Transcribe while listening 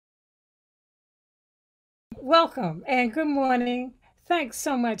Welcome and good morning. Thanks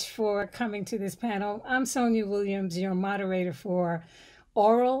so much for coming to this panel. I'm Sonja Williams, your moderator for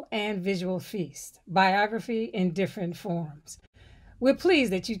Oral and Visual Feast, Biography in Different Forms. We're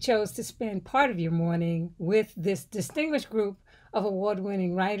pleased that you chose to spend part of your morning with this distinguished group of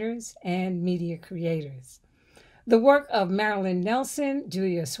award-winning writers and media creators. The work of Marilyn Nelson,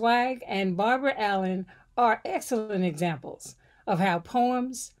 Julia Swag, and Barbara Allen are excellent examples of how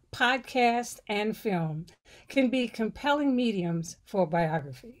poems, podcast, and film can be compelling mediums for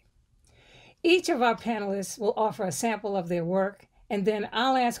biography. Each of our panelists will offer a sample of their work, and then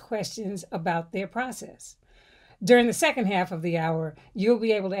I'll ask questions about their process. During the second half of the hour, you'll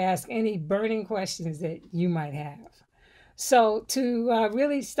be able to ask any burning questions that you might have. So, to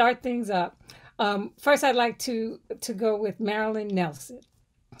really start things up, first I'd like to go with Marilyn Nelson.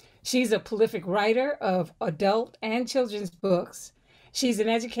 She's a prolific writer of adult and children's books. She's an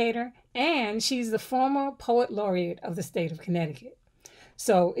educator, and she's the former poet laureate of the state of Connecticut.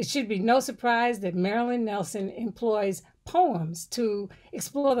 So it should be no surprise that Marilyn Nelson employs poems to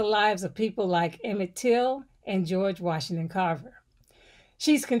explore the lives of people like Emmett Till and George Washington Carver.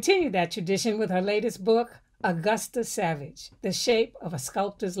 She's continued that tradition with her latest book, Augusta Savage, The Shape of a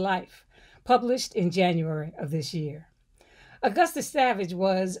Sculptor's Life, published in January of this year. Augusta Savage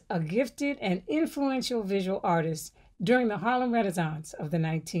was a gifted and influential visual artist during the Harlem Renaissance of the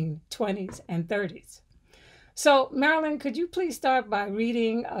 1920s and 30s. So, Marilyn, could you please start by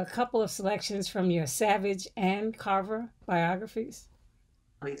reading a couple of selections from your Savage and Carver biographies?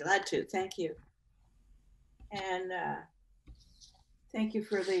 I'll be glad to. Thank you. And thank you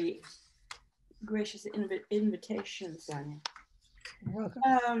for the gracious invitation, Sonia. You're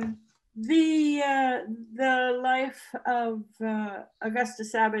welcome. The life of Augusta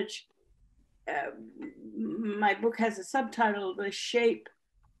Savage, my book has a subtitle, The Shape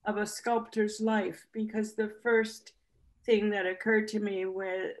of a Sculptor's Life, because the first thing that occurred to me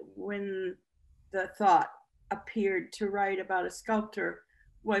when the thought appeared to write about a sculptor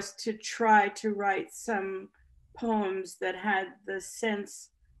was to try to write some poems that had the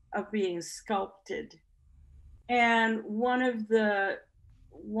sense of being sculpted. And one of the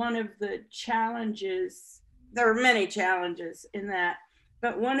challenges, there are many challenges in that,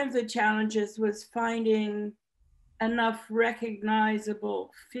 but one of the challenges was finding enough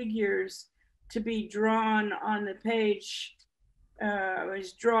recognizable figures to be drawn on the page. I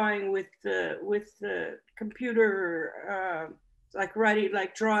was drawing with the computer, like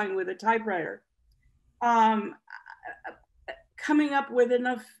drawing with a typewriter. Coming up with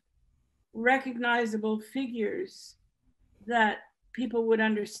enough recognizable figures that people would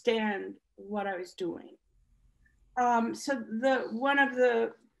understand what I was doing. So one of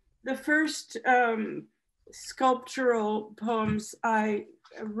the first sculptural poems I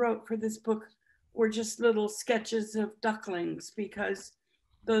wrote for this book were just little sketches of ducklings, because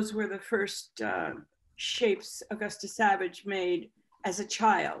those were the first shapes Augusta Savage made as a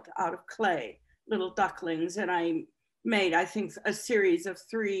child out of clay, little ducklings. And I made, I think, a series of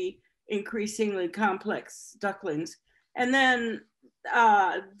 3 increasingly complex ducklings. And then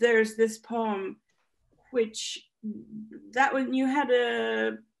there's this poem, which, that one, you had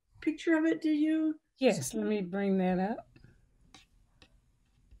a picture of it, did you? Yes, let me bring that up.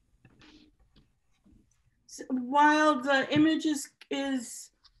 So while the image is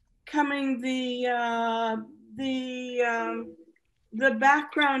coming, the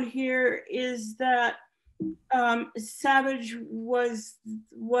background here is that Savage was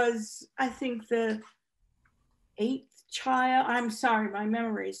I think the 8th child. I'm sorry, my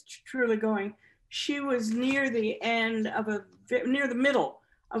memory is truly going. She was near the middle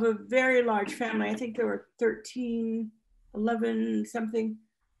of a very large family. I think there were 13, 11 something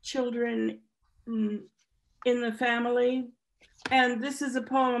children in the family. And this is a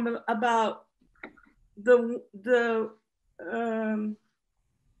poem about the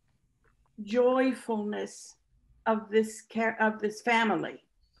joyfulness of this family,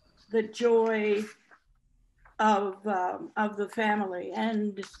 the joy of the family.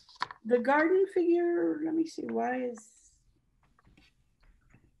 And the garden figure, let me see, why is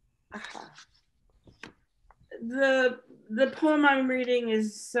the poem I'm reading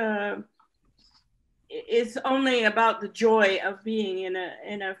is only about the joy of being in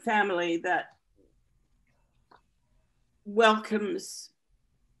a family that welcomes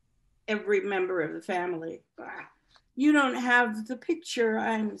every member of the family. You don't have the picture,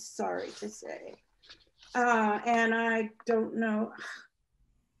 I'm sorry to say. And I don't know.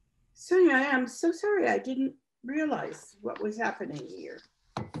 Sonia, I am so sorry. I didn't realize what was happening here.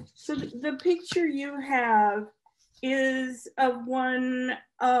 So the picture you have is of one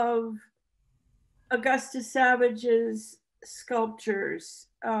of Augusta Savage's sculptures,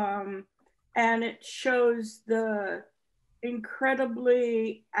 and it shows the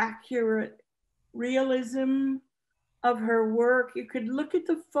incredibly accurate realism of her work. You could look at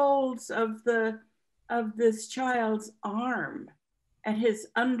the folds of this child's arm, at his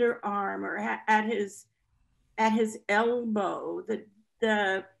underarm, or at his elbow,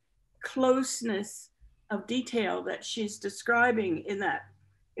 the closeness of detail that she's describing in that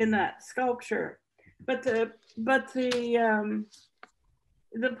sculpture. But the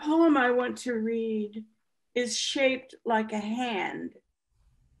poem I want to read is shaped like a hand,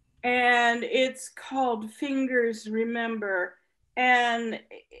 and it's called Fingers Remember. And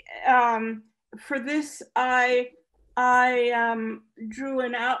for this, I drew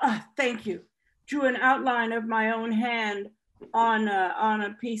an outline of my own hand on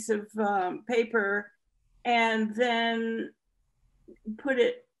a piece of paper, and then put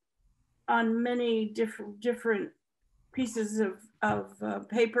it on many different pieces of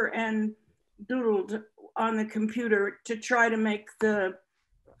paper, and doodled on the computer to try to make the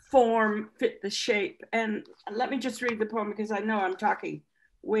form fit the shape. And let me just read the poem, because I know I'm talking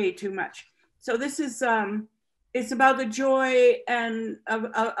way too much. So this is it's about the joy and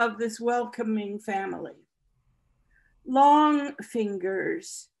of this welcoming family. Long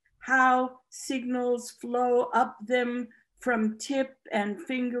fingers, how signals flow up them from tip and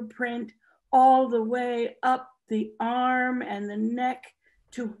fingerprint all the way up the arm and the neck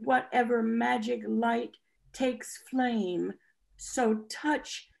to whatever magic light takes flame. So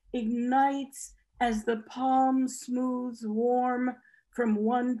touch ignites as the palm smooths warm from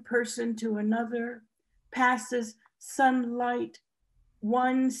one person to another, passes sunlight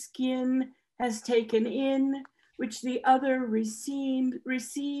one skin has taken in, which the other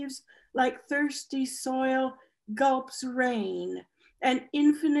receives like thirsty soil gulps rain, and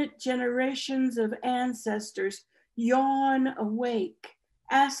infinite generations of ancestors yawn awake,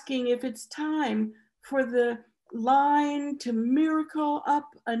 asking if it's time for the line to miracle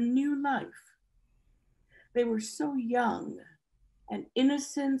up a new life. They were so young, and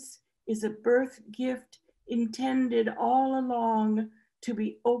innocence is a birth gift intended all along to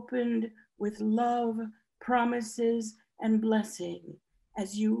be opened with love, promises, and blessing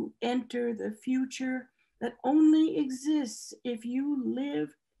as you enter the future that only exists if you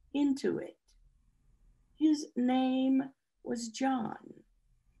live into it. His name was John.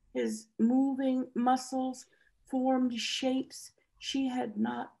 His moving muscles formed shapes she had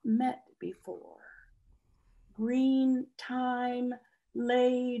not met before. Green time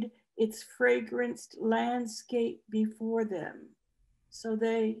laid its fragranced landscape before them. So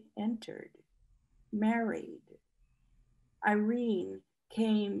they entered, married. Irene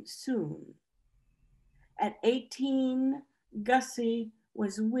came soon. At 18, Gussie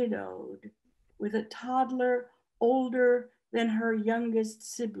was widowed with a toddler older than her youngest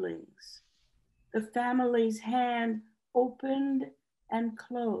siblings. The family's hand opened and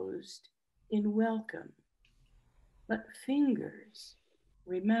closed in welcome, but fingers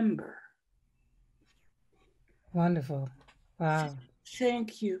remember. Wonderful. Wow.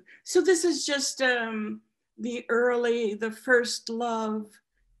 Thank you. So this is just the first love,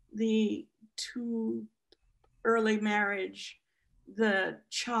 the two early marriage, the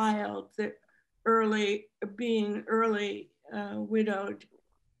child, the being early widowed,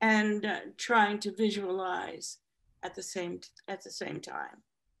 and trying to visualize at the same time.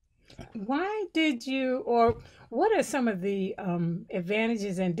 Why did you, or what are some of the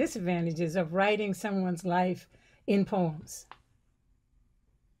advantages and disadvantages of writing someone's life in poems?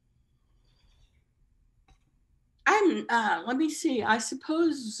 Let me see. I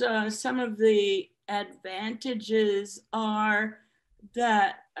suppose some of the advantages are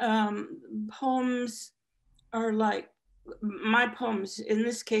that poems are like, my poems in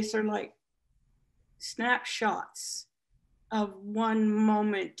this case are like snapshots of one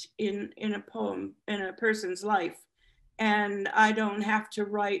moment in a poem, in a person's life. And I don't have to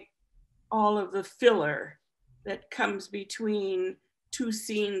write all of the filler that comes between two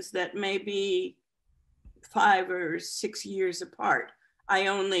scenes that may be 5 or 6 years apart. I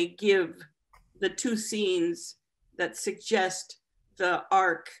only give the two scenes that suggest the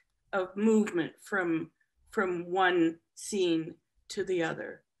arc of movement from one scene to the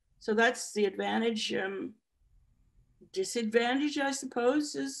other. So that's the advantage. Disadvantage, I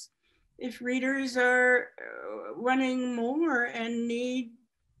suppose, is if readers are wanting more and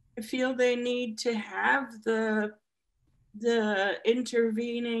feel they need to have the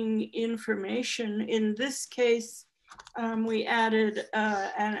intervening information. In this case, we added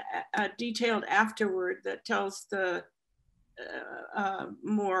a detailed afterword that tells the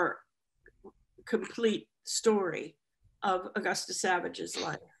more complete story of Augusta Savage's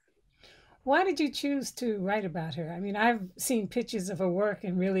life. Why did you choose to write about her? I mean, I've seen pictures of her work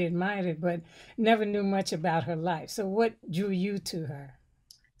and really admired it, but never knew much about her life. So what drew you to her?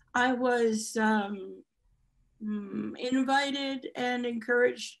 I was invited and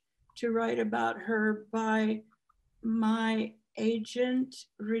encouraged to write about her by my agent,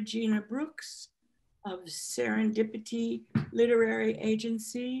 Regina Brooks of Serendipity Literary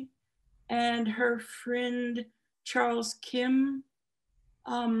Agency, and her friend, Charles Kim.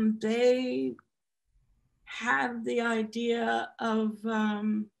 They have the idea of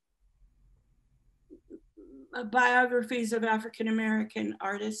biographies of African-American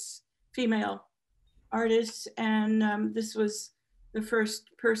artists, female artists, and this was the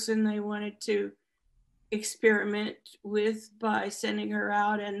first person they wanted to experiment with by sending her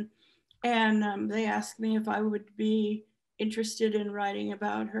out, and they asked me if I would be interested in writing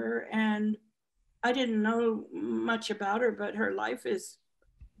about her. And I didn't know much about her, but her life is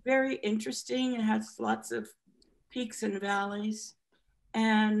very interesting. It has lots of peaks and valleys,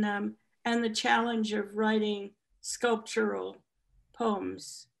 and the challenge of writing sculptural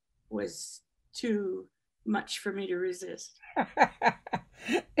poems was too much for me to resist.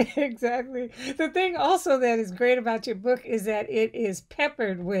 Exactly. The thing also that is great about your book is that it is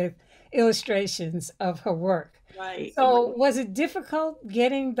peppered with illustrations of her work. Right. So was it difficult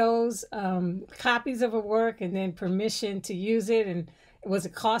getting those copies of her work and then permission to use it? And was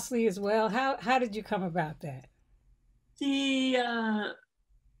it costly as well? How did you come about that?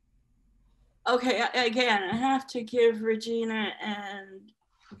 Okay, again, I have to give Regina and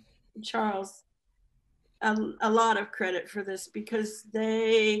Charles a lot of credit for this, because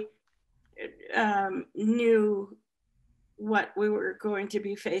they knew what we were going to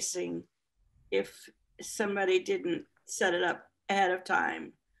be facing if somebody didn't set it up ahead of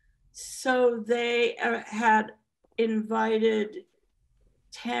time. So they had invited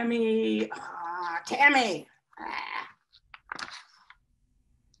Tammy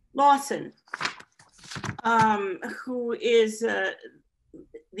Lawson, who is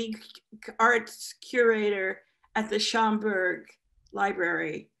the arts curator at the Schomburg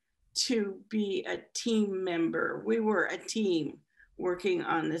Library, to be a team member. We were a team working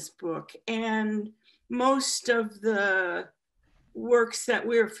on this book, and most of the works that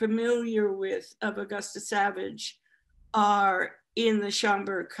we're familiar with of Augusta Savage are in the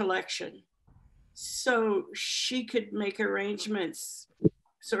Schomburg collection. So she could make arrangements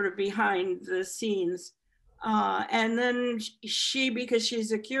sort of behind the scenes. And then she, because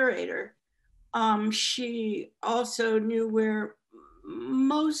she's a curator, she also knew where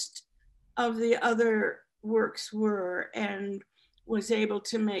most of the other works were and was able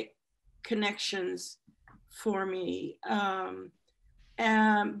to make connections for me. But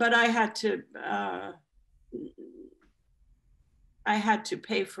I had to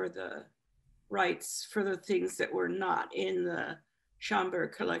pay for the rights for the things that were not in the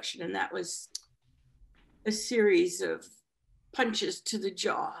Schomburg collection, and that was a series of punches to the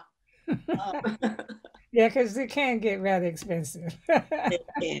jaw. Yeah, because it can get rather expensive.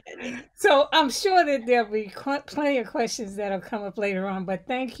 So I'm sure that there'll be plenty of questions that'll come up later on, but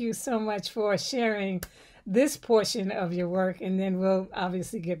thank you so much for sharing this portion of your work, and then we'll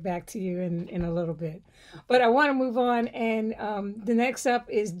obviously get back to you in a little bit. But I want to move on, and the next up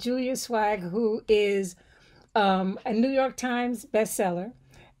is Julia Zweig, who is a New York Times bestseller,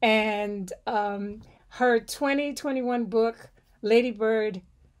 and her 2021 book, Lady Bird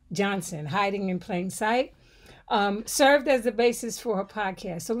Johnson, Hiding in Plain Sight, served as the basis for her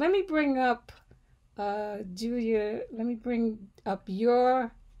podcast. So let me bring up, Julia, let me bring up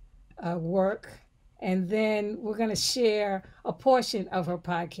your work, and then we're going to share a portion of her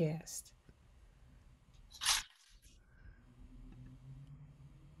podcast.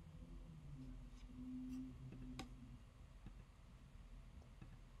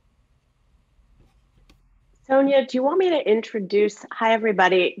 Sonja, do you want me to introduce? Hi,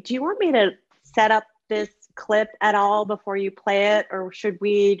 everybody. Do you want me to set up this clip at all before you play it, or should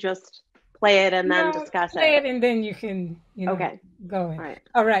we just play it and then discuss play it and then you can, okay, go in.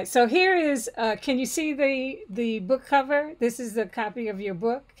 All right. So here is, can you see the book cover? This is a copy of your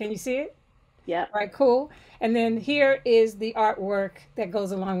book. Can you see it? Yeah. All right, cool. And then here is the artwork that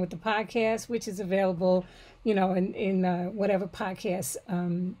goes along with the podcast, which is available, in whatever podcast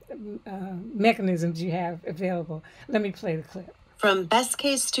mechanisms you have available. Let me play the clip. From Best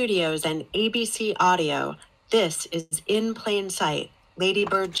Case Studios and ABC Audio, this is In Plain Sight, Lady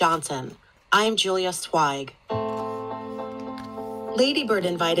Bird Johnson. I'm Julia Zweig. Lady Bird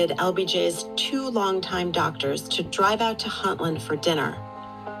invited LBJ's two longtime doctors to drive out to Huntland for dinner.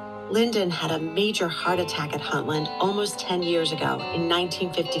 Lyndon had a major heart attack at Huntland almost 10 years ago in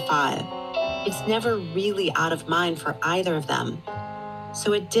 1955. It's never really out of mind for either of them.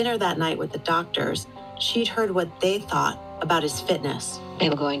 So at dinner that night with the doctors, she'd heard what they thought about his fitness. They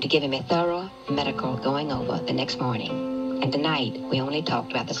were going to give him a thorough medical going over the next morning. And tonight, we only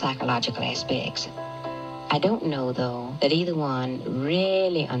talked about the psychological aspects. I don't know, though, that either one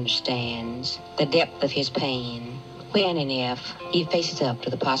really understands the depth of his pain when and if he faces up to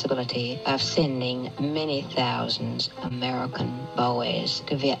the possibility of sending many thousands of American boys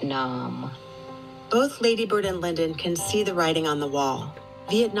to Vietnam. Both Lady Bird and Lyndon can see the writing on the wall.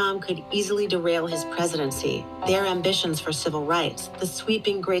 Vietnam could easily derail his presidency, their ambitions for civil rights, the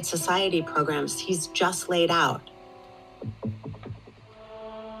sweeping Great Society programs he's just laid out.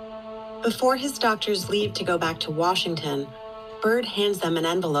 Before his doctors leave to go back to Washington, Bird hands them an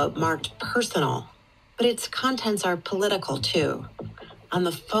envelope marked personal, but its contents are political too. On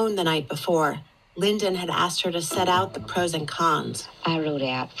the phone the night before, Lyndon had asked her to set out the pros and cons. I wrote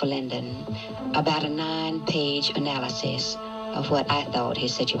out for Lyndon about a 9-page analysis of what I thought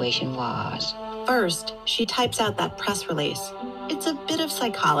his situation was. First, she types out that press release. It's a bit of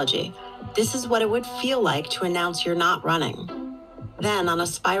psychology. This is what it would feel like to announce you're not running. Then, on a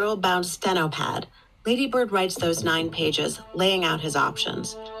spiral-bound steno pad, Lady Bird writes those 9 pages, laying out his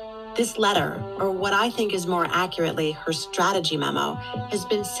options. This letter, or what I think is more accurately her strategy memo, has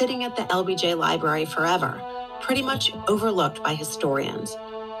been sitting at the LBJ library forever, pretty much overlooked by historians.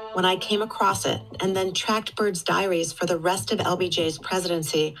 When I came across it and then tracked Bird's diaries for the rest of LBJ's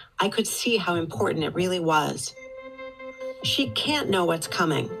presidency, I could see how important it really was. She can't know what's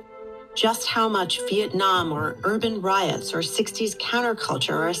coming. Just how much Vietnam or urban riots or 60s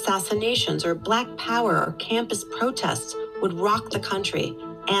counterculture or assassinations or black power or campus protests would rock the country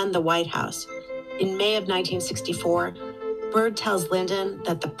and the White House. In May of 1964, Bird tells Lyndon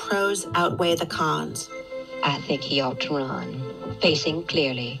that the pros outweigh the cons. I think he ought to run, facing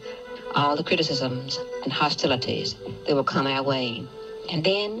clearly all the criticisms and hostilities that will come our way. And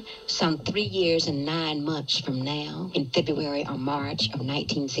then, some 3 years and 9 months from now, in February or March of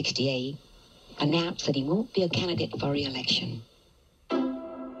 1968, announce that he won't be a candidate for re-election.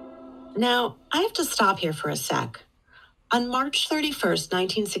 Now, I have to stop here for a sec. On March 31st,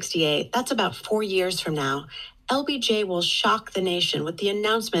 1968, that's about 4 years from now, LBJ will shock the nation with the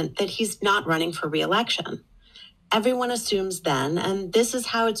announcement that he's not running for re-election. Everyone assumes then, and this is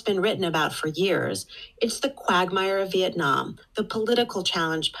how it's been written about for years, it's the quagmire of Vietnam, the political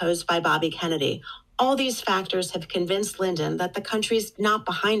challenge posed by Bobby Kennedy. All these factors have convinced Lyndon that the country's not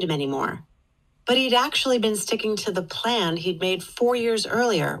behind him anymore. But he'd actually been sticking to the plan he'd made 4 years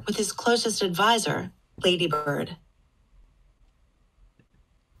earlier with his closest advisor, Lady Bird.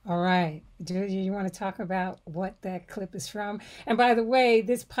 All right. Julia, you want to talk about what that clip is from? And by the way,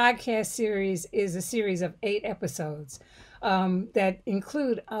 this podcast series is a series of 8 episodes that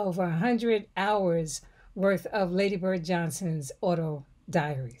include over 100 hours worth of Lady Bird Johnson's auto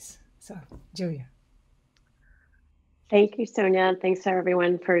diaries. So, Julia. Thank you, Sonja, and thanks to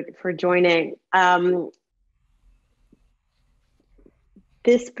everyone for joining.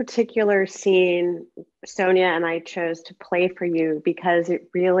 This particular scene, Sonja and I chose to play for you because it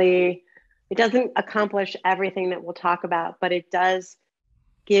doesn't accomplish everything that we'll talk about, but it does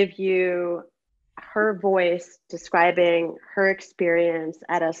give you her voice describing her experience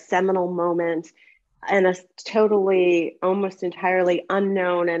at a seminal moment and a totally, almost entirely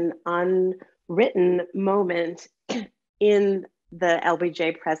unknown and unwritten moment in the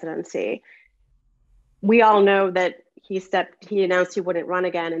LBJ presidency. We all know that he announced he wouldn't run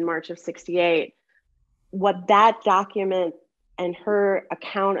again in March of '68. What that document and her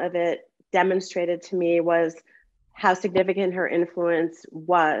account of it demonstrated to me was how significant her influence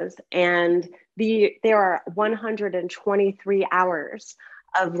was. And there are 123 hours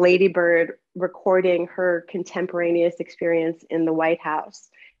of Lady Bird recording her contemporaneous experience in the White House.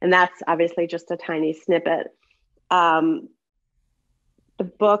 And that's obviously just a tiny snippet. The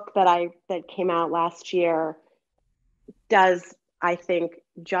book that came out last year does, I think,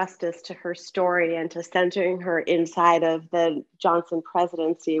 justice to her story and to centering her inside of the Johnson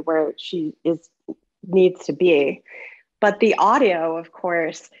presidency where she needs to be. But the audio, of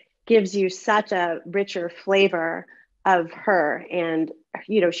course, gives you such a richer flavor of her. And,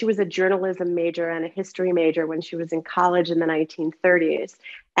 she was a journalism major and a history major when she was in college in the 1930s.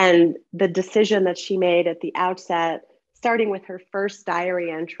 And the decision that she made at the outset, starting with her first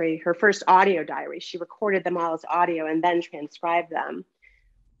diary entry, her first audio diary, she recorded them all as audio and then transcribed them,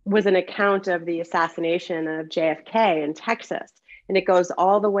 was an account of the assassination of JFK in Texas. And it goes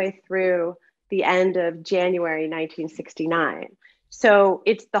all the way through the end of January 1969. So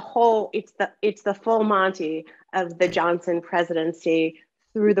it's the full Monty of the Johnson presidency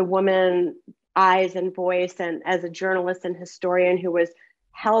through the woman's eyes and voice, and as a journalist and historian who was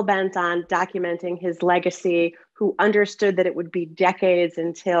hell-bent on documenting his legacy, who understood that it would be decades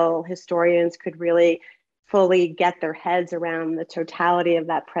until historians could really fully get their heads around the totality of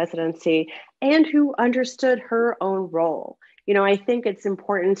that presidency, and who understood her own role. You know, I think it's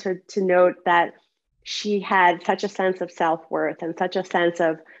important to note that she had such a sense of self-worth and such a sense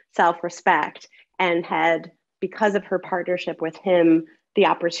of self-respect, and had, because of her partnership with him, the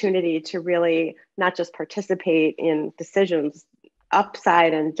opportunity to really not just participate in decisions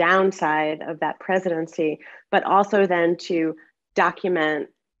upside and downside of that presidency, but also then to document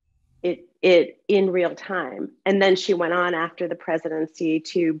it in real time. And then she went on after the presidency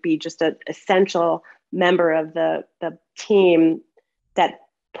to be just an essential member of the team that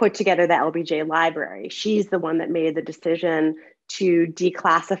put together the LBJ library. She's the one that made the decision to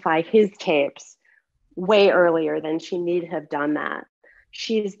declassify his tapes way earlier than she need have done that.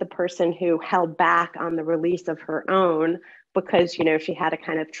 She's the person who held back on the release of her own because, you know, she had a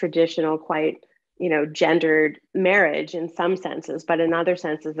kind of traditional, quite, you know, gendered marriage in some senses, but in other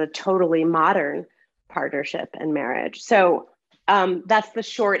senses, a totally modern partnership and marriage. So that's the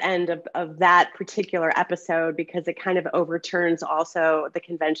short end of that particular episode, because it kind of overturns also the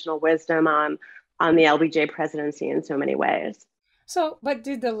conventional wisdom on the LBJ presidency in so many ways. So, but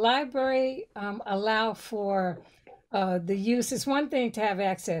did the library allow for the use? It's one thing to have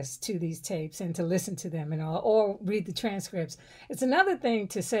access to these tapes and to listen to them and all, or read the transcripts. It's another thing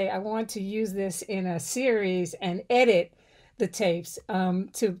to say, I want to use this in a series and edit the tapes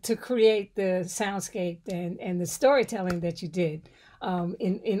to create the soundscape and the storytelling that you did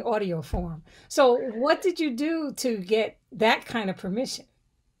in audio form. So what did you do to get that kind of permission?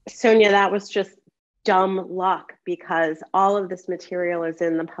 Sonja, that was just dumb luck, because all of this material is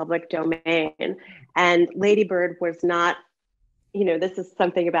in the public domain, and Lady Bird was not, you know, this is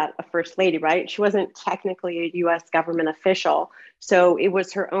something about a first lady, right? She wasn't technically a US government official. So it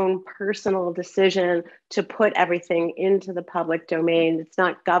was her own personal decision to put everything into the public domain. It's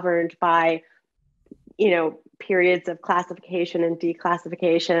not governed by, you know, periods of classification and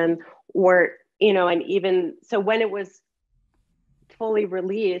declassification, or, you know, and even so when it was fully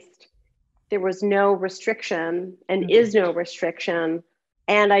released, there was no restriction and is no restriction.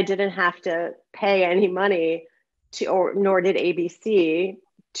 And I didn't have to pay any money to, or nor did ABC,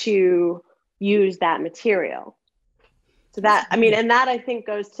 to use that material. So that, I mean, and that I think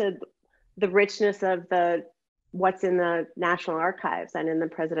goes to the richness of what's in the National Archives and in the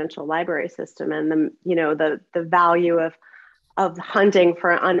presidential library system, and the, you know, the value of hunting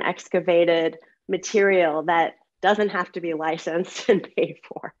for unexcavated material that doesn't have to be licensed and paid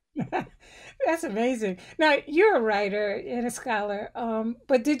for. That's amazing. Now, you're a writer and a scholar,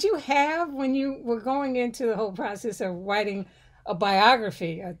 but did you have, when you were going into the whole process of writing a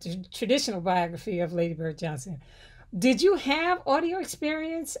biography, a traditional biography of Lady Bird Johnson, did you have audio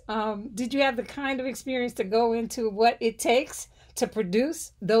experience? Did you have the kind of experience to go into what it takes to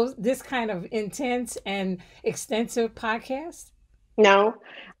produce this kind of intense and extensive podcast? No,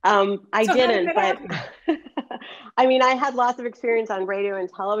 I didn't, but I mean, I had lots of experience on radio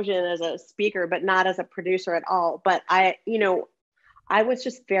and television as a speaker, but not as a producer at all. But I was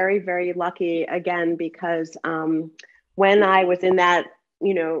just very, very lucky again, because when I was in that,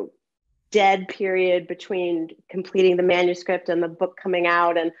 you know, dead period between completing the manuscript and the book coming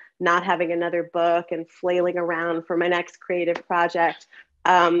out and not having another book and flailing around for my next creative project,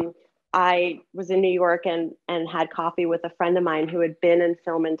 I was in New York and had coffee with a friend of mine who had been in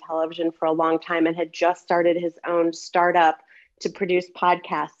film and television for a long time and had just started his own startup to produce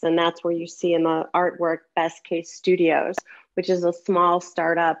podcasts. And that's where you see in the artwork Best Case Studios, which is a small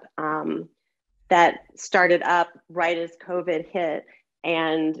startup that started up right as COVID hit.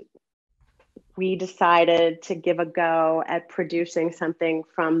 And we decided to give a go at producing something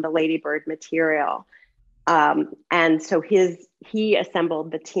from the Lady Bird material. And so he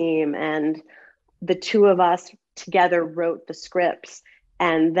assembled the team, and the two of us together wrote the scripts,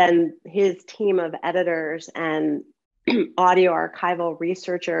 and then his team of editors and audio archival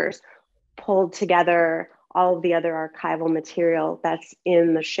researchers pulled together all of the other archival material that's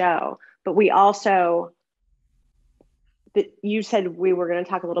in the show. But we also, you said we were going to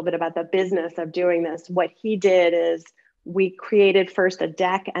talk a little bit about the business of doing this. What he did is we created first a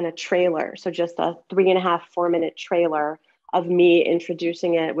deck and a trailer. So just a 3.5, 4-minute trailer of me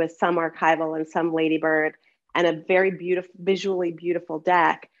introducing it with some archival and some Lady Bird, and a very beautiful, visually beautiful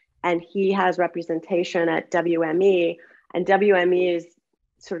deck. And he has representation at WME, and WME is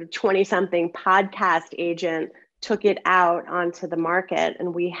sort of 20-something podcast agent took it out onto the market.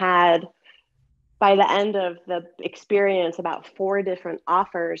 And we had, by the end of the experience, about 4 different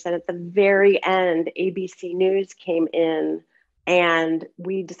offers. And at the very end, ABC News came in, and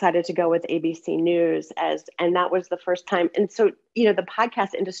we decided to go with ABC News and that was the first time. And so, the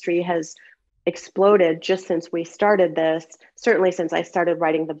podcast industry has exploded just since we started this, certainly since I started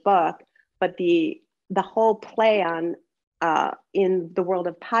writing the book, but the whole play on in the world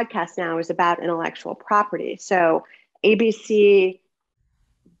of podcasts now is about intellectual property. So ABC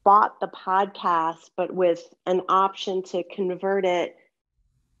bought the podcast, but with an option to convert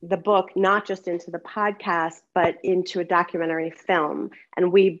the book, not just into the podcast, but into a documentary film.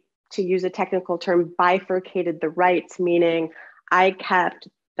 And we, to use a technical term, bifurcated the rights, meaning I kept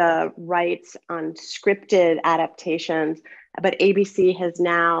the rights on scripted adaptations, but ABC has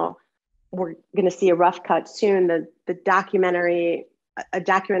now, we're going to see a rough cut soon. A documentary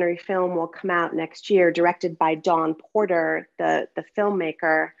film will come out next year, directed by Dawn Porter, the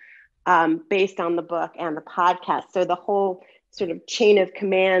filmmaker, based on the book and the podcast. So the whole sort of chain of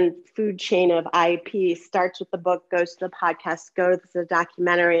command, food chain of IP starts with the book, goes to the podcast, goes to the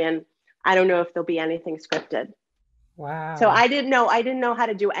documentary, and I don't know if there'll be anything scripted. Wow. So I didn't know how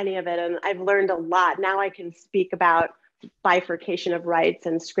to do any of it, and I've learned a lot. Now I can speak about bifurcation of rights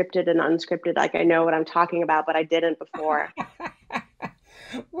and scripted and unscripted. Like, I know what I'm talking about, but I didn't before.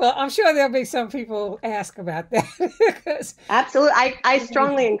 Well, I'm sure there'll be some people ask about that. Absolutely. I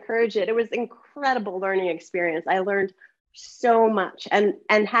strongly encourage it. It was an incredible learning experience. I learned so much. And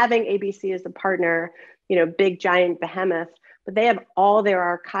having ABC as a partner, big giant behemoth, but they have all their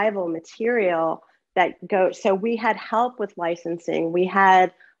archival material that go. So we had help with licensing. We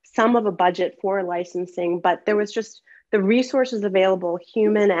had some of a budget for licensing, but there was just the resources available,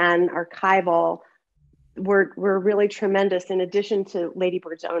 human and archival, were really tremendous, in addition to Lady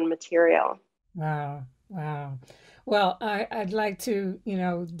Bird's own material. Wow. Well, I'd like to,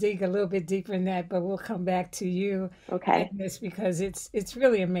 dig a little bit deeper in that, but we'll come back to you. Okay. In this, because it's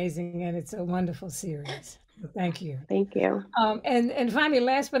really amazing, and it's a wonderful series. So thank you. Thank you. And finally,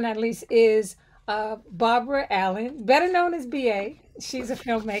 last but not least, is Barbara Allen, better known as BA. She's a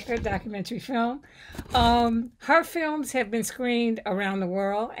filmmaker, documentary film. Her films have been screened around the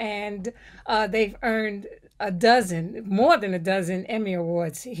world, and they've earned more than a dozen Emmy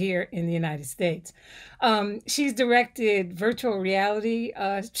Awards here in the United States. She's directed virtual reality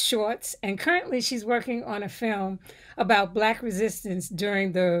shorts, and currently she's working on a film about Black resistance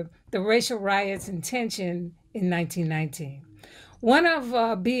during the racial riots and tension in 1919. One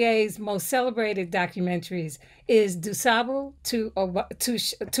of BA's most celebrated documentaries is Dusable to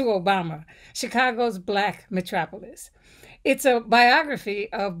Obama, Chicago's Black Metropolis. It's a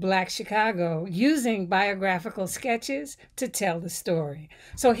biography of Black Chicago using biographical sketches to tell the story.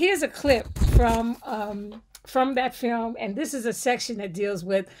 So here's a clip from that film, and this is a section that deals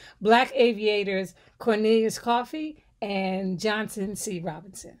with Black aviators Cornelius Coffey and Johnson C.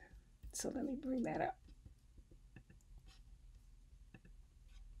 Robinson. So let me bring that up.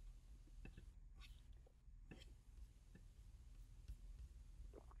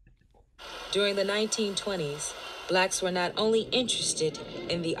 During the 1920s, Blacks were not only interested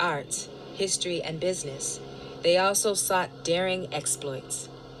in the arts, history, and business, they also sought daring exploits.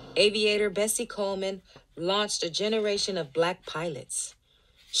 Aviator Bessie Coleman launched a generation of Black pilots.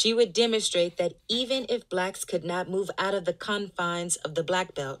 She would demonstrate that even if Blacks could not move out of the confines of the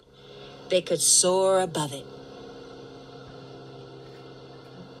Black Belt, they could soar above it.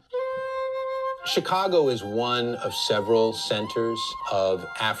 Chicago is one of several centers of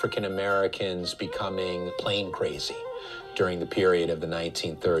African Americans becoming plane crazy during the period of the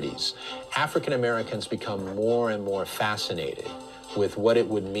 1930s. African Americans become more and more fascinated with what it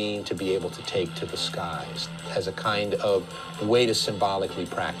would mean to be able to take to the skies as a kind of way to symbolically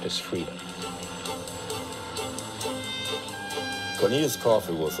practice freedom. Cornelius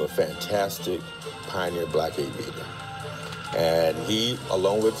Coffey was a fantastic pioneer Black aviator. And he,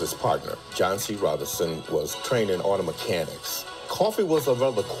 along with his partner, John C. Robinson, was trained in auto mechanics. Coffey was a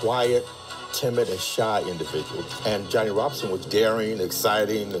rather quiet, timid, and shy individual. And Johnny Robinson was daring,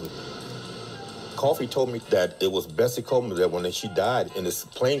 exciting. And Coffey told me that it was Bessie Coleman that when she died in this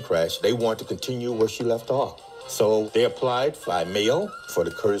plane crash, they wanted to continue where she left off. So they applied by mail for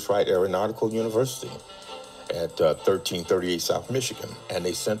the Curtis Wright Aeronautical University at 1338 South Michigan. And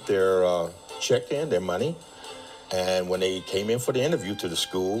they sent their check in, their money. And when they came in for the interview to the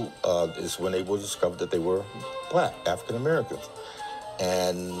school, is when they were discovered that they were Black, African Americans.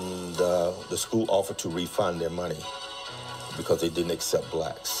 And the school offered to refund their money because they didn't accept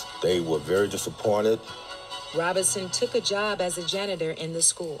Blacks. They were very disappointed. Robinson took a job as a janitor in the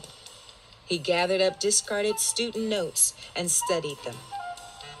school. He gathered up discarded student notes and studied them.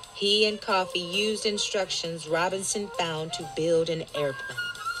 He and Coffee used instructions Robinson found to build an airplane.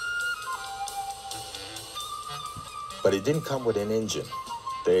 But it didn't come with an engine.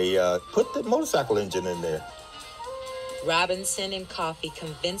 They put the motorcycle engine in there. Robinson and Coffee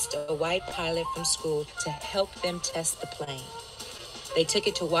convinced a white pilot from school to help them test the plane. They took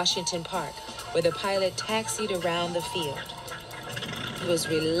it to Washington Park, where the pilot taxied around the field. He was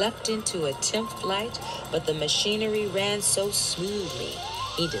reluctant to attempt flight, but the machinery ran so smoothly,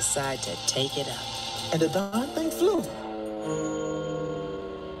 he decided to take it up. And the darn thing flew.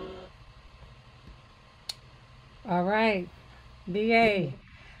 All right, BA.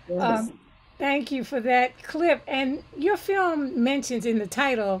 Yes. Thank you for that clip. And your film mentions in the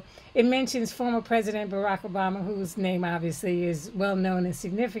title, it mentions former President Barack Obama, whose name obviously is well known and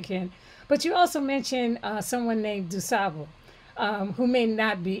significant. But you also mention someone named DuSable, who may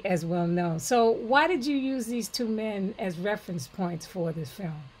not be as well known. So why did you use these two men as reference points for this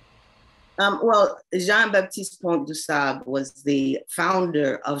film? Well, Jean-Baptiste Pont-DuSable was the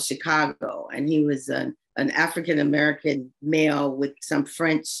founder of Chicago, and he was an African-American male with some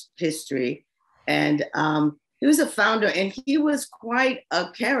French history. And he was a founder, and he was quite a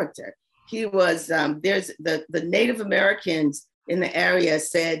character. He was, there's the Native Americans in the area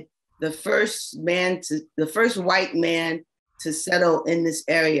said the first white man to settle in this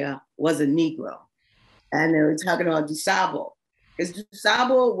area was a Negro. And they were talking about DuSable. Because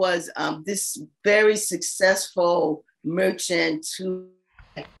DuSable was this very successful merchant who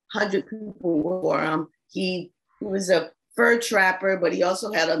 100 people worked for him. He was a fur trapper, but he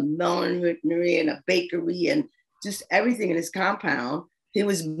also had a millinery and a bakery and just everything in his compound. He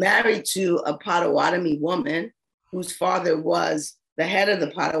was married to a Potawatomi woman whose father was the head of the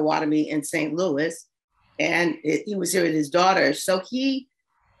Potawatomi in St. Louis. And he was here with his daughter. So he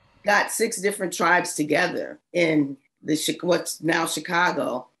got 6 different tribes together in what's now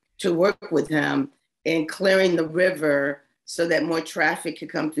Chicago to work with him in clearing the river so that more traffic could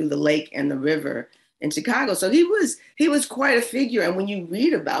come through the lake and the river in Chicago. So he was quite a figure. And when you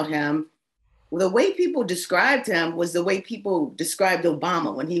read about him, the way people described him was the way people described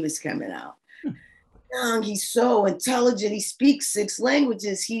Obama when he was coming out. Young, he's so intelligent. He speaks 6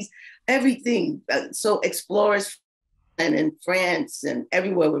 languages. He's everything. So explorers and in France and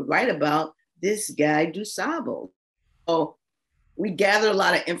everywhere would write about this guy DuSable. So we gathered a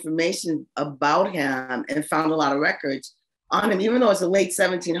lot of information about him and found a lot of records on him, even though it's the late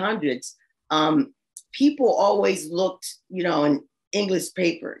 1700s. People always looked, in English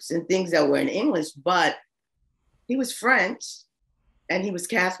papers and things that were in English, but he was French and he was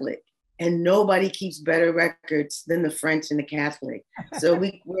Catholic, and nobody keeps better records than the French and the Catholic. So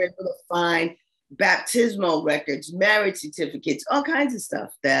we were able to find baptismal records, marriage certificates, all kinds of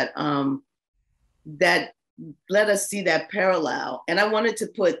stuff that that let us see that parallel. And I wanted to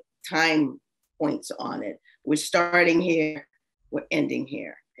put time points on it. We're starting here, we're ending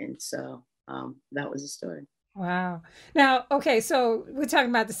here. And so that was the story. Wow. Now, okay, so we're talking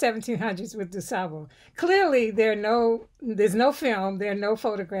about the 1700s with DuSable. Clearly, there's no film, there are no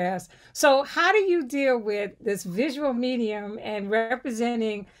photographs. So how do you deal with this visual medium and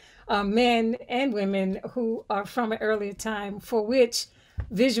representing men and women who are from an earlier time for which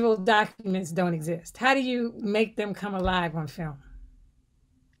visual documents don't exist? How do you make them come alive on film?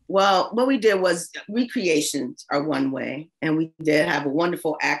 Well, what we did was recreations are one way, and we did have a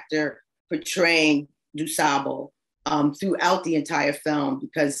wonderful actor portraying DuSable throughout the entire film,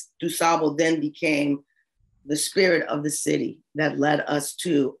 because DuSable then became the spirit of the city that led us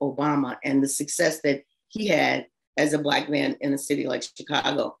to Obama and the success that he had as a Black man in a city like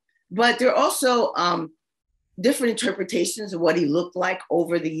Chicago. But there are also different interpretations of what he looked like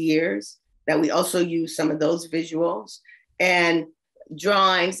over the years that we also use some of those visuals and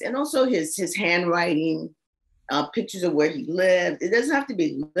drawings, and also his handwriting, pictures of where he lived. It doesn't have to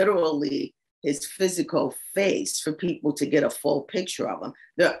be literally his physical face for people to get a full picture of him.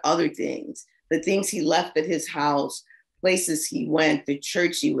 There are other things, the things he left at his house, places he went, the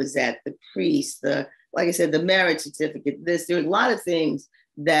church he was at, the priest, like I said, the marriage certificate, there are a lot of things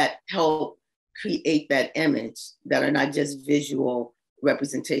that help create that image that are not just visual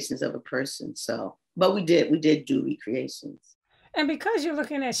representations of a person. So, but we did do recreations. And because you're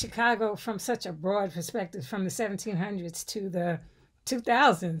looking at Chicago from such a broad perspective, from the 1700s to the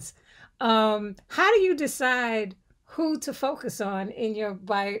 2000s, how do you decide who to focus on in your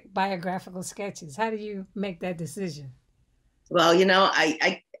biographical sketches? How do you make that decision? Well,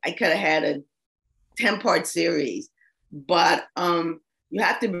 I could have had a 10-part series, but you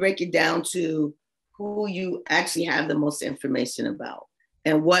have to break it down to who you actually have the most information about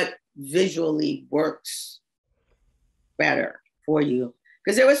and what visually works better for you.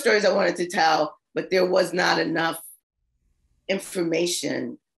 Because there were stories I wanted to tell, but there was not enough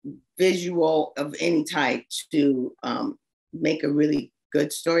information, visual of any type, to make a really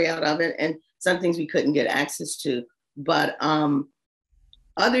good story out of it. And some things we couldn't get access to. But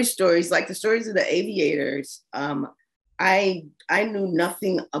other stories, like the stories of the aviators, I knew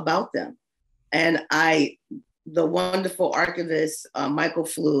nothing about them. And the wonderful archivist, Michael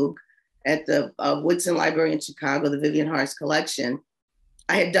Flug, at the Woodson Library in Chicago, the Vivian Harris Collection,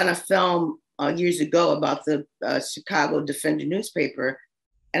 I had done a film years ago about the Chicago Defender newspaper.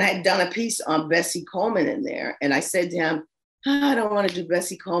 And I had done a piece on Bessie Coleman in there. And I said to him, I don't want to do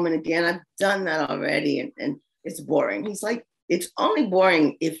Bessie Coleman again. I've done that already. And it's boring. He's like, it's only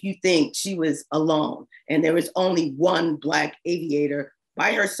boring if you think she was alone and there was only one Black aviator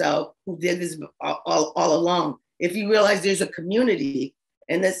by herself who did this all along. If you realize there's a community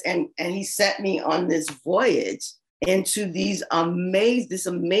and he set me on this voyage into this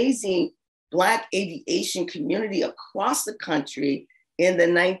amazing Black aviation community across the country in the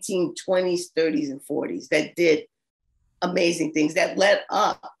 1920s, 30s, and 40s that did amazing things that led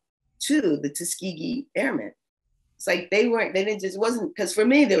up to the Tuskegee Airmen. It's like it wasn't, because for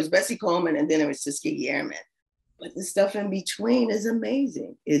me, there was Bessie Coleman and then there was Tuskegee Airmen. But the stuff in between is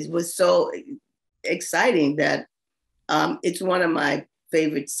amazing. It was so exciting that it's one of my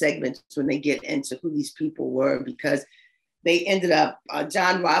favorite segments when they get into who these people were, because they ended up,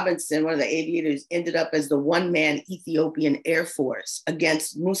 John Robinson, one of the aviators, ended up as the one-man Ethiopian Air Force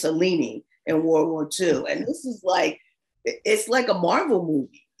against Mussolini in World War II. And this is like, it's like a Marvel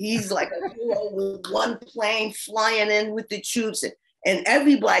movie. He's like a hero with one plane flying in with the troops. And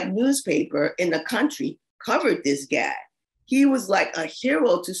every Black newspaper in the country covered this guy. He was like a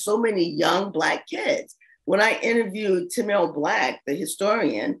hero to so many young Black kids. When I interviewed Timel Black, the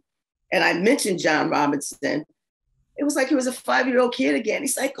historian, and I mentioned John Robinson, it was like he was a 5-year-old kid again.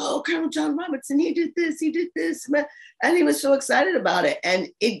 He's like, oh, Colonel John Robinson, he did this, man. And he was so excited about it. And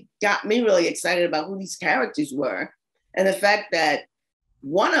it got me really excited about who these characters were. And the fact that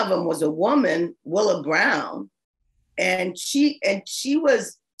one of them was a woman, Willa Brown, and she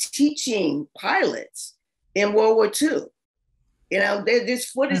was teaching pilots in World War II. You know, there's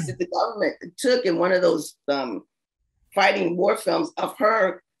footage that the government took in one of those fighting war films of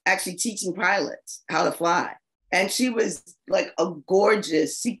her actually teaching pilots how to fly. And she was like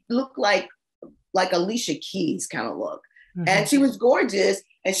she looked like Alicia Keys kind of look. Mm-hmm. And she was gorgeous,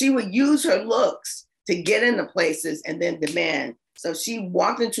 and she would use her looks to get into places and then demand. So she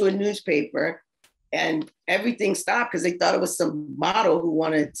walked into a newspaper and everything stopped because they thought it was some model who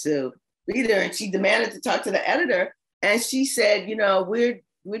wanted to be there. And she demanded to talk to the editor. And she said, you know, we're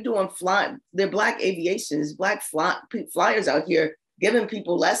doing they're Black aviations, Black flyers out here giving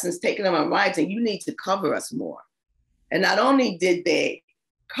people lessons, taking them on rides, and you need to cover us more. And not only did they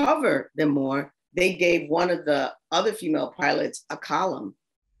cover them more, they gave one of the other female pilots a column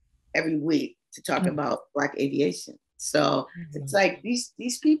every week to talk about Black aviation. So it's like these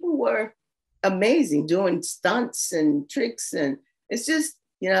people were amazing, doing stunts and tricks. And it's just,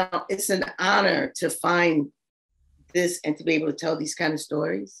 you know, it's an honor to find this and to be able to tell these kind of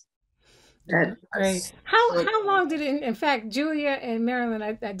stories. Great. How long did it, in fact, Julia and Marilyn,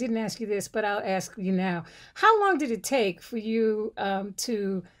 I didn't ask you this, but I'll ask you now. How long did it take for you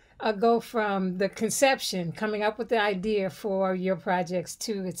to go from the conception, coming up with the idea for your projects,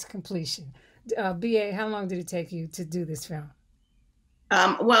 to its completion? BA, how long did it take you to do this film?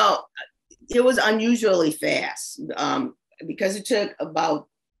 Well, it was unusually fast because it took about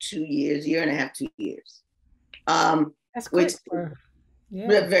 2 years, year and a half, 2 years. That's quick.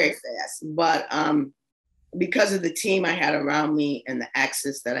 Very fast. But because of the team I had around me and the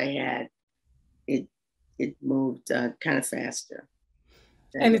access that I had, it moved kind of faster.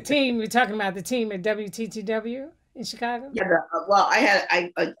 And the team, we're talking about the team at WTTW in Chicago? Yeah, well, I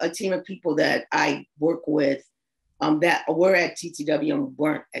had a team of people that I work with that were at TTW and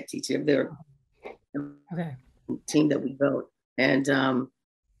weren't at TTW. They're a team that we built. And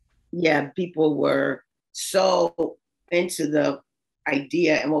yeah, people were so into the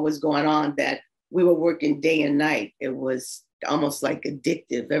idea and what was going on that we were working day and night. It was almost like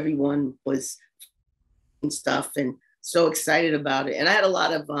addictive. Everyone was stuff and so excited about it. And I had a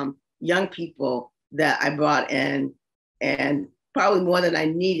lot of young people that I brought in, and probably more than I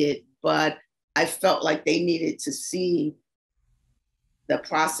needed, but I felt like they needed to see the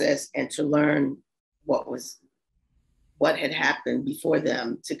process and to learn what had happened before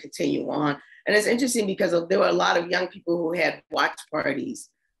them to continue on. And it's interesting because there were a lot of young people who had watch parties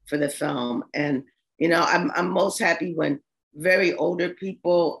for the film. And, you know, I'm most happy when very older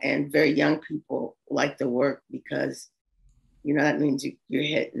people and very young people like the work because, you know, that means you're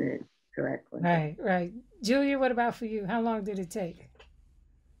hitting it correctly. Right, right. Julia, what about for you? How long did it take?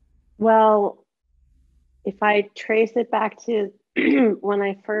 Well, if I trace it back to when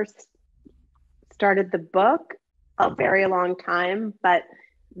I first started the book, a very long time, but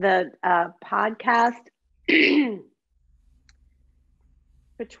the podcast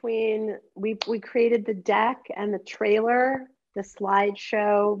between we created the deck and the trailer, the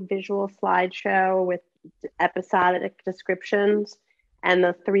slideshow, visual slideshow with episodic descriptions, and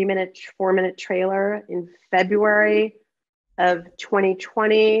the 3-minute, 4-minute trailer in February of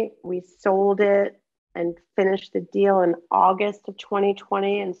 2020. We sold it and finished the deal in August of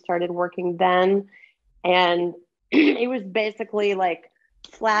 2020 and started working then. And it was basically like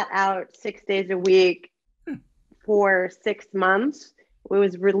flat out 6 days a week for 6 months. It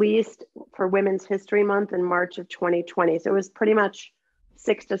was released for Women's History Month in March of 2020. So it was pretty much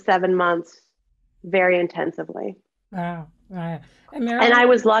 6 to 7 months, very intensively. Wow. Right. And I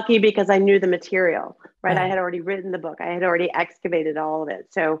was lucky because I knew the material, right? I had already written the book. I had already excavated all of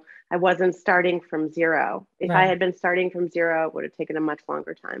it. So I wasn't starting from zero. If I had been starting from zero, it would have taken a much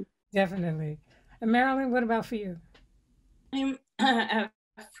longer time. Definitely. And Marilyn, what about for you? I'm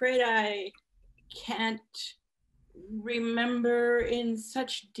afraid I can't remember in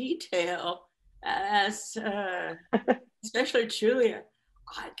such detail as especially Julia.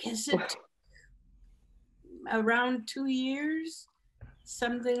 I guess it took around 2 years,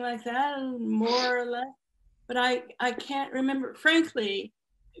 something like that, more or less. But I can't remember. Frankly,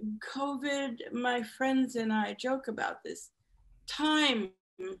 COVID, my friends and I joke about this. Time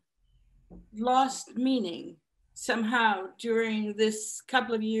lost meaning somehow during this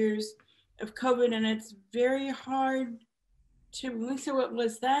couple of years of COVID, and it's very hard to. So, what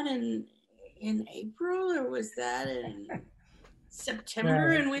was that in April, or was that in September?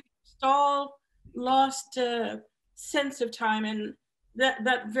 Right. And we all lost a sense of time, and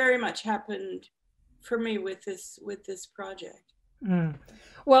that very much happened for me with this project.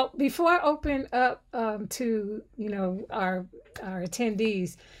 Well, before I open up to our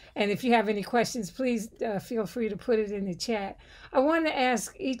attendees, and if you have any questions, please feel free to put it in the chat. I want to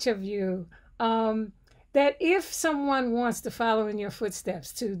ask each of you that if someone wants to follow in your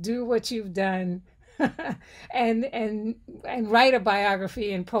footsteps, to do what you've done, and write a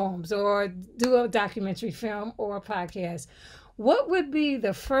biography and poems, or do a documentary film or a podcast, what would be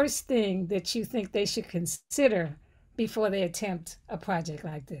the first thing that you think they should consider before they attempt a project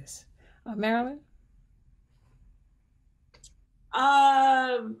like this? Marilyn?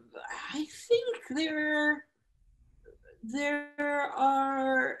 I think there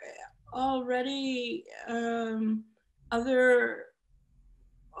are already other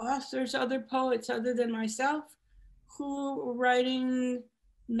authors, other poets other than myself, who are writing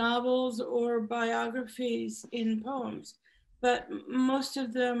novels or biographies in poems, but most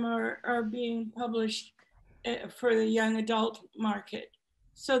of them are being published for the young adult market.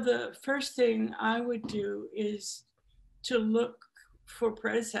 So the first thing I would do is to look for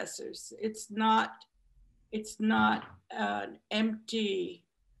predecessors. It's not an empty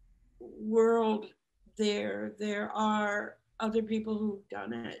world there. There are other people who've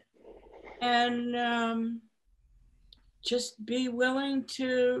done it. And just be willing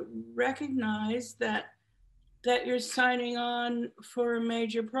to recognize that you're signing on for a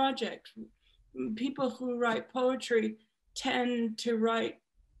major project. People who write poetry tend to write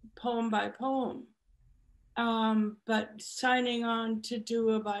poem by poem. But signing on to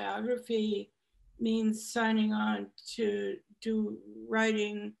do a biography means signing on to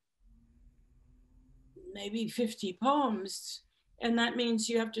writing maybe 50 poems. And that means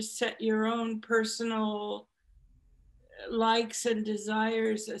you have to set your own personal likes and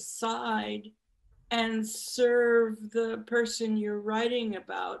desires aside and serve the person you're writing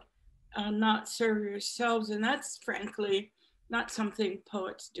about, not serve yourselves. And that's frankly not something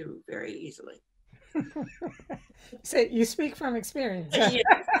poets do very easily. So you speak from experience. Yes.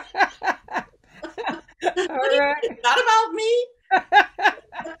 All right. Not about me.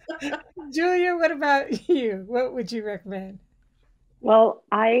 Julia, what about you? What would you recommend? Well,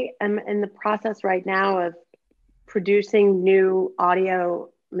 I am in the process right now of producing new audio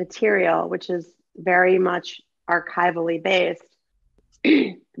material, which is very much archivally based.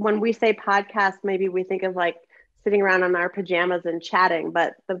 When we say podcast, maybe we think of like sitting around in our pajamas and chatting,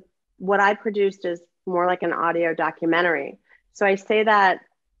 but what I produced is more like an audio documentary. So I say that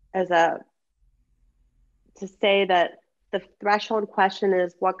to say that the threshold question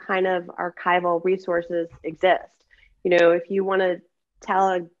is, what kind of archival resources exist? You know, if you want to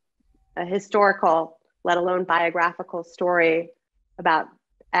tell a historical let alone biographical story about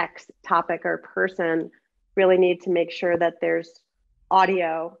X topic or person, really need to make sure that there's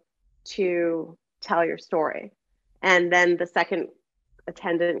audio to tell your story. And then the second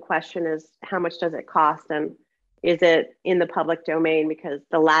attendant question is, how much does it cost? And is it in the public domain? Because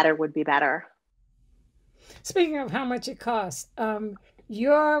the latter would be better. Speaking of how much it costs,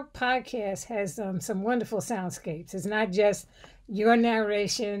 your podcast has some wonderful soundscapes. It's not just your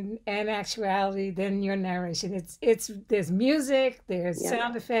narration and actuality, then your narration. There's music, there's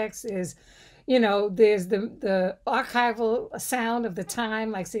sound effects, there's the archival sound of the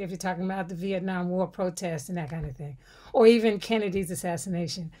time, like say if you're talking about the Vietnam War protests and that kind of thing, or even Kennedy's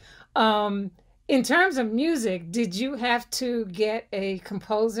assassination. In terms of music, did you have to get a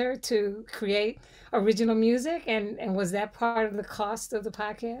composer to create original music? And was that part of the cost of the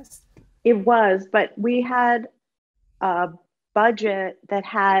podcast? It was, but we had a budget that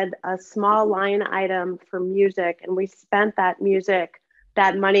had a small line item for music, and we spent that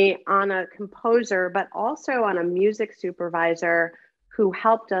money on a composer, but also on a music supervisor who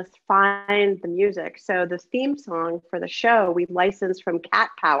helped us find the music. So the theme song for the show we licensed from Cat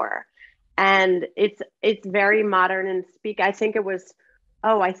Power. And it's very modern and I think it was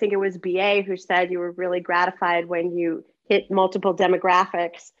BA who said you were really gratified when you hit multiple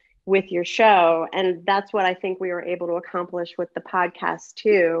demographics with your show. And that's what I think we were able to accomplish with the podcast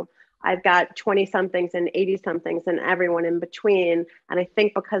too. I've got 20 somethings and 80 somethings and everyone in between. And I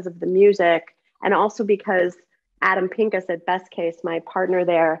think because of the music, and also because Adam Pincus at Best Case, my partner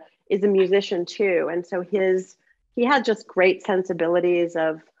there, is a musician too. And so he had just great sensibilities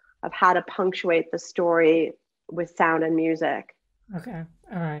of how to punctuate the story with sound and music. Okay.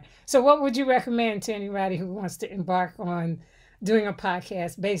 All right. So what would you recommend to anybody who wants to embark on doing a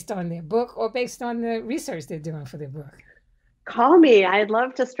podcast based on their book or based on the research they're doing for their book? Call me. I'd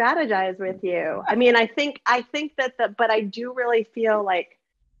love to strategize with you. I mean, I think that but I do really feel like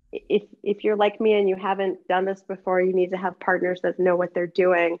if you're like me and you haven't done this before, you need to have partners that know what they're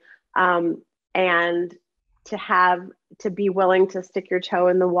doing. And to be willing to stick your toe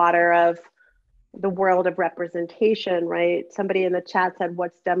in the water of the world of representation, right? Somebody in the chat said,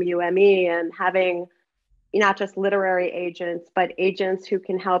 what's WME? And having not just literary agents, but agents who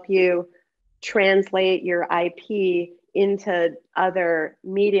can help you translate your IP into other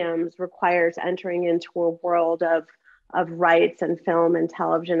mediums requires entering into a world of rights and film and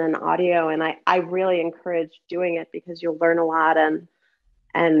television and audio. And I really encourage doing it because you'll learn a lot.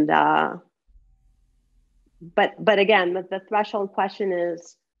 But again, the threshold question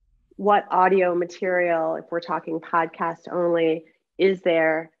is, what audio material, if we're talking podcast only, is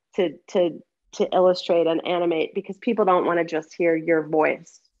there to illustrate and animate? Because people don't want to just hear your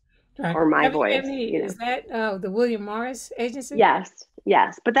voice or my voice. Is that the William Morris Agency?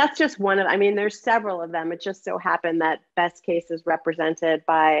 Yes. But that's just one of, there's several of them. It just so happened that Best Case is represented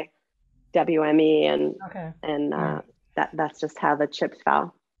by WME and that's just how the chips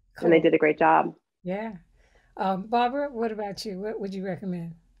fell. Cool. And they did a great job. Yeah. Barbara, what about you? What would you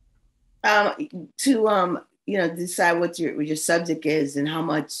recommend? To decide what your subject is and how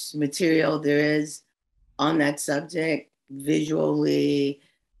much material there is on that subject, visually,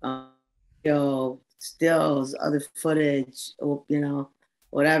 stills, other footage,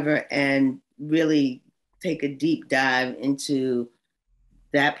 whatever, and really take a deep dive into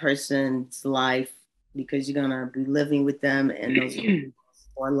that person's life, because you're gonna be living with them and those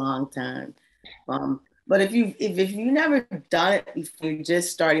for a long time. But if you've never done it before, you're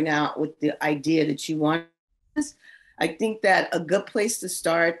just starting out with the idea that you want this, I think that a good place to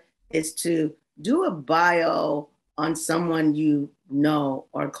start is to do a bio on someone you know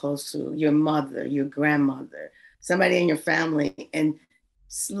or close to, your mother, your grandmother, somebody in your family, and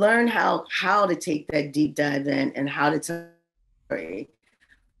learn how to take that deep dive in and how to tell a story.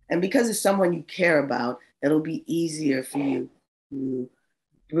 And because it's someone you care about, it'll be easier for you to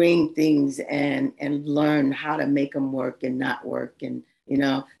bring things and learn how to make them work and not work. And,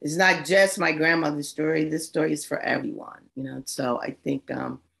 it's not just my grandmother's story. This story is for everyone, So I think,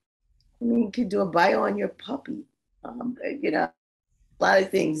 you could do a bio on your puppy. A lot of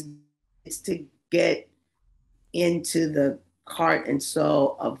things. It's to get into the heart and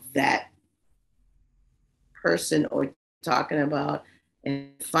soul of that person or talking about,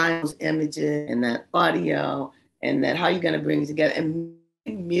 and find those images and that audio and that how you're going to bring it together. And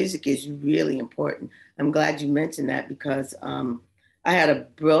music is really important. I'm glad you mentioned that, because I had a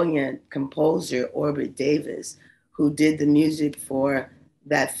brilliant composer, Orbit Davis, who did the music for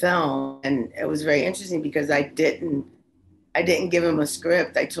that film. And it was very interesting because I didn't give him a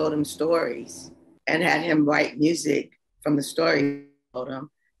script. I told him stories and had him write music from the story I told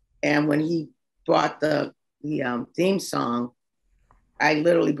him. And when he brought the theme song, I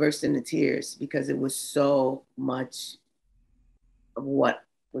literally burst into tears because it was so much of what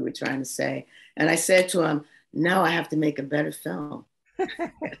we were trying to say. And I said to him, now I have to make a better film.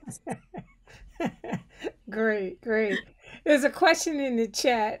 Great, great. There's a question in the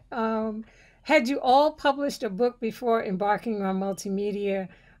chat. Had you all published a book before embarking on multimedia?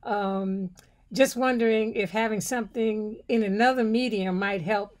 Just wondering if having something in another medium might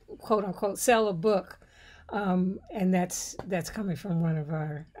help, quote unquote, sell a book. And that's coming from one of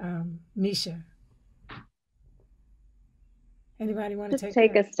our Misha. Anybody want to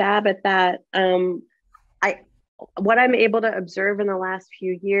take a stab at that? What I'm able to observe in the last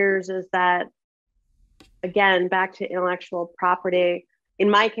few years is that, again, back to intellectual property. In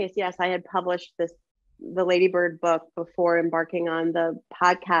my case, yes, I had published the Lady Bird book before embarking on the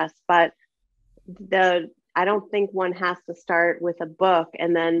podcast, but I don't think one has to start with a book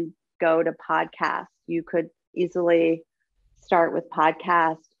and then go to podcast. You could easily start with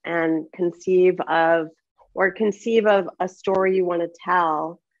podcast and conceive of a story you want to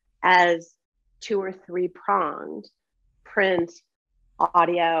tell as 2 or 3 pronged: print,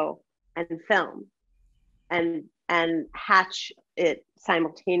 audio, and film, and hatch it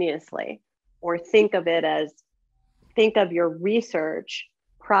simultaneously. Or think of your research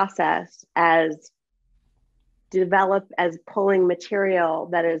process as pulling material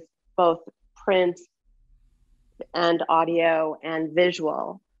that is both print and audio and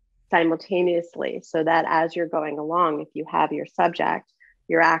visual simultaneously, so that as you're going along, if you have your subject,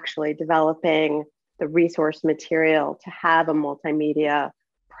 you're actually developing the resource material to have a multimedia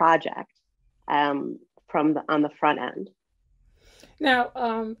project on the front end.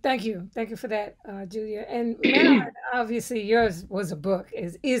 Now, thank you for that, Julia. And Marilyn, obviously yours was a book,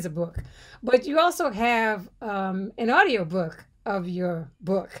 is a book, but you also have an audio book of your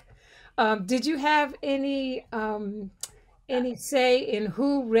book. Did you have any say in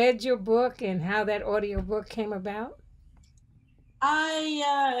who read your book and how that audio book came about?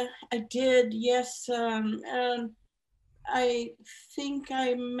 I did, yes. I think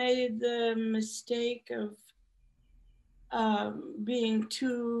I made the mistake of being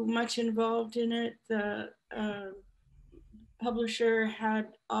too much involved in it. The publisher had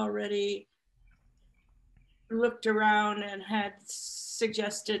already looked around and had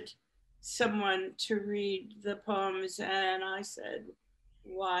suggested someone to read the poems, and I said,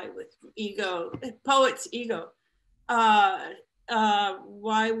 why, with ego, poet's ego, why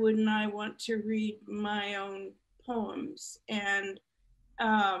wouldn't I want to read my own poems? And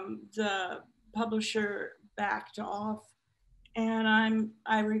the publisher backed off, and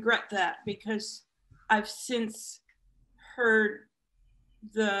I regret that, because I've since heard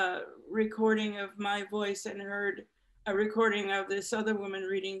the recording of my voice and heard a recording of this other woman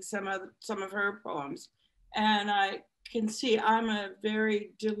reading some of her poems, and I can see I'm a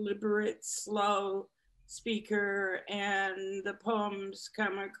very deliberate, slow speaker, and the poems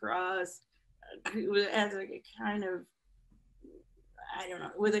come across as a kind of, I don't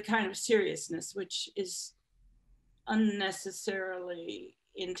know, with a kind of seriousness, which is unnecessarily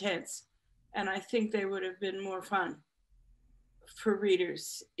intense. And I think they would have been more fun for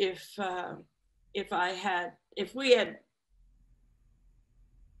readers if they had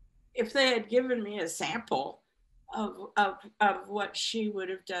given me a sample of what she would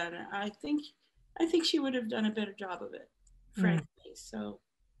have done. I think she would have done a better job of it, frankly. So,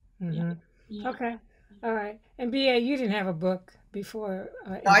 yeah. Okay, all right. And BA, you didn't have a book before.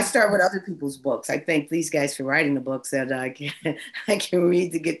 No, I start with other people's books. I thank these guys for writing the books that I can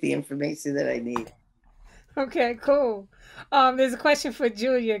read to get the information that I need. Okay, cool. There's a question for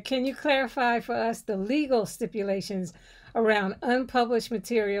Julia. Can you clarify for us the legal stipulations around unpublished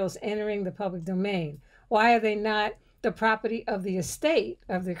materials entering the public domain? Why are they not the property of the estate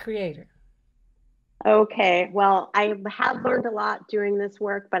of the creator? Okay, well, I have learned a lot doing this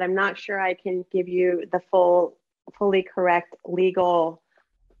work, but I'm not sure I can give you the fully correct legal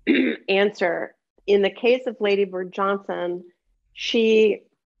answer. In the case of Lady Bird Johnson, she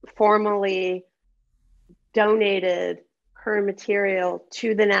formally donated her material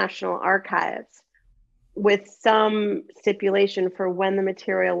to the National Archives with some stipulation for when the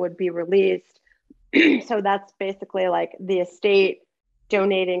material would be released. So that's basically like the estate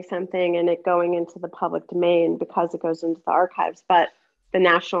donating something and it going into the public domain because it goes into the archives, but the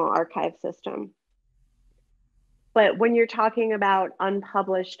National Archive system. But when you're talking about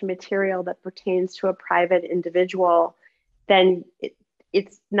unpublished material that pertains to a private individual, then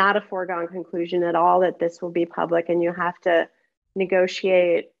it's not a foregone conclusion at all that this will be public, and you have to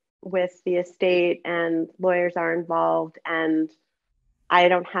negotiate with the estate, and lawyers are involved, and I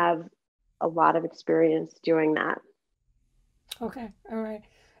don't have a lot of experience doing that. Okay, all right.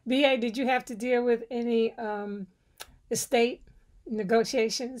 BA, did you have to deal with any estate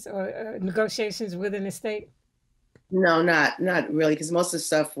negotiations or negotiations with an estate? No, not really, because most of the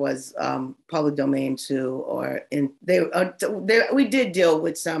stuff was public domain too, or we did deal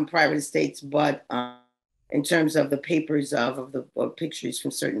with some private estates, but in terms of the papers of the or pictures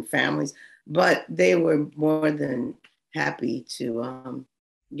from certain families, but they were more than happy to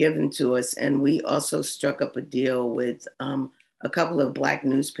give them to us. And we also struck up a deal with a couple of Black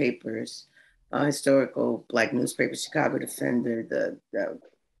newspapers, historical Black newspapers, Chicago Defender,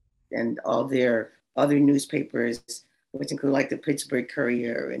 and all their other newspapers, which include like the Pittsburgh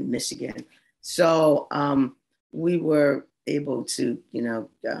Courier in Michigan. So we were able to,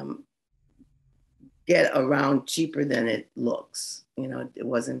 get around cheaper than it looks. It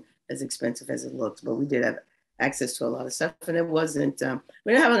wasn't as expensive as it looks, but we did have access to a lot of stuff. And it wasn't,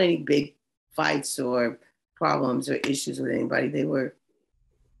 we didn't have any big fights or problems or issues with anybody. They were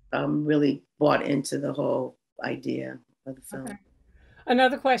really bought into the whole idea of the film. Okay.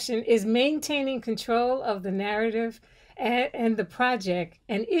 Another question, is maintaining control of the narrative and the project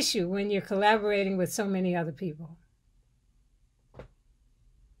an issue when you're collaborating with so many other people?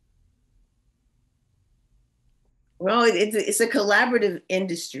 Well, it's a collaborative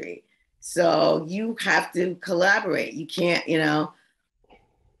industry. So you have to collaborate. You can't, you don't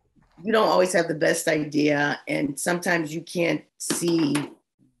always have the best idea. And sometimes you can't see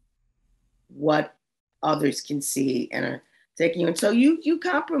what others can see and are taking you. And so you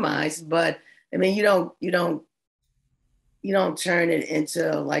compromise, but I mean, you don't turn it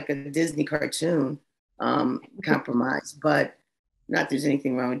into like a Disney cartoon compromise, but not there's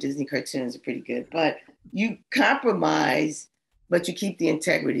anything wrong with Disney cartoons, are pretty good, but you compromise, but you keep the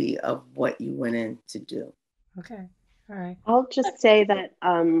integrity of what you went in to do. Okay, all right. I'll just say that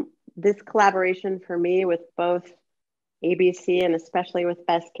this collaboration for me with both ABC and especially with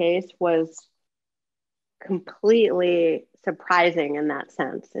Best Case was completely surprising in that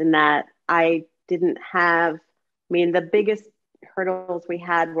sense, in that I didn't have, the biggest hurdles we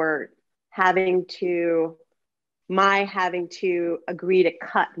had were having to agree to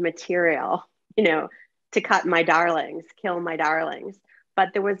cut material, to cut my darlings, kill my darlings. But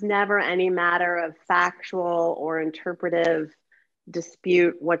there was never any matter of factual or interpretive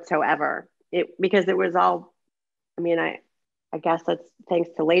dispute whatsoever. Because it was all, I guess that's thanks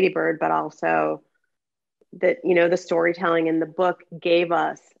to Lady Bird, but also that, the storytelling in the book gave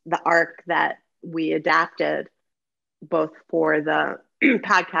us the arc that we adapted both for the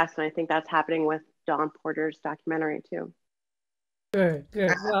podcast. And I think that's happening with Dawn Porter's documentary too. Good.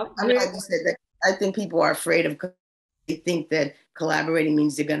 Well, I just said that I think people are afraid of, they think that collaborating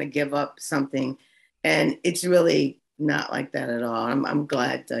means they're going to give up something. And it's really not like that at all. I'm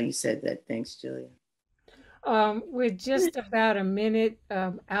glad you said that. Thanks, Julia. We're just about a minute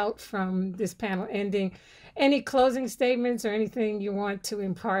out from this panel ending. Any closing statements or anything you want to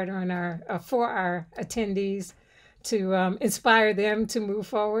impart on for our attendees to inspire them to move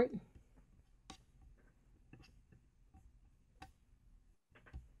forward?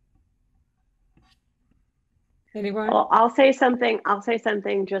 Anyone? Well, I'll say something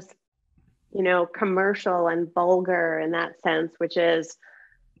just, commercial and vulgar in that sense, which is,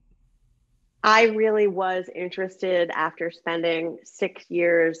 I really was interested after spending 6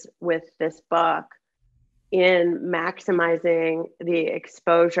 years with this book in maximizing the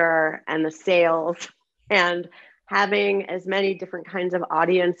exposure and the sales and having as many different kinds of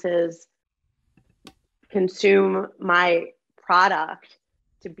audiences consume my product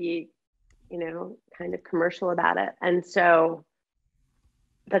to be, kind of commercial about it. And so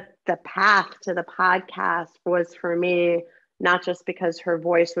the path to the podcast was for me, not just because her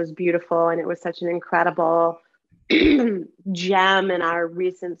voice was beautiful and it was such an incredible gem in our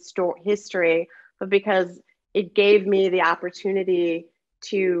recent history, but because it gave me the opportunity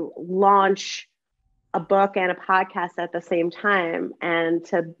to launch a book and a podcast at the same time, and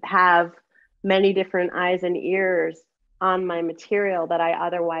to have many different eyes and ears on my material that I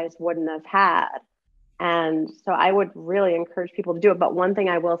otherwise wouldn't have had. And so I would really encourage people to do it. But one thing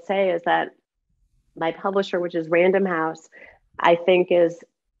I will say is that my publisher, which is Random House, I think is,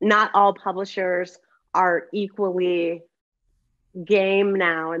 not all publishers are equally game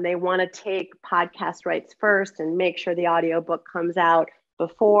now, and they want to take podcast rights first and make sure the audiobook comes out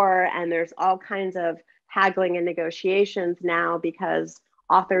before. And there's all kinds of haggling and negotiations now because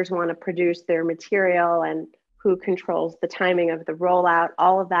authors want to produce their material, and who controls the timing of the rollout.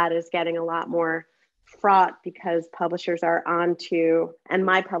 All of that is getting a lot more fraught because publishers are onto, and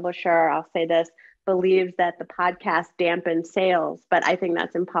my publisher, I'll say this, believes that the podcast dampens sales, but I think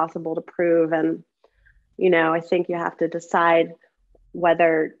that's impossible to prove. And, I think you have to decide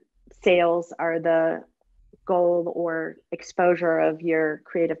whether sales are the goal or exposure of your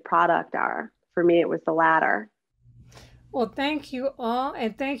creative product are. For me, it was the latter. Well, thank you all,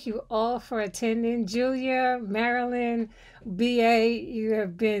 and thank you all for attending. Julia, Marilyn, BA, you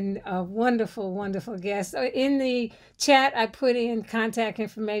have been a wonderful, wonderful guest. In the chat, I put in contact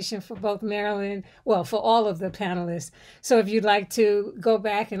information for both Marilyn, well, for all of the panelists. So if you'd like to go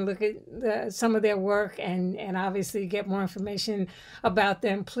back and look at some of their work and obviously get more information about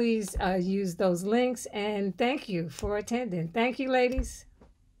them, please use those links. And thank you for attending. Thank you, ladies.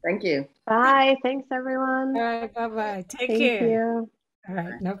 Thank you. Bye. Thanks, everyone. All right. Bye-bye. Take Thank care. you. All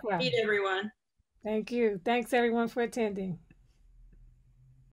right. No problem. Meet everyone. Thank you. Thanks, everyone, for attending.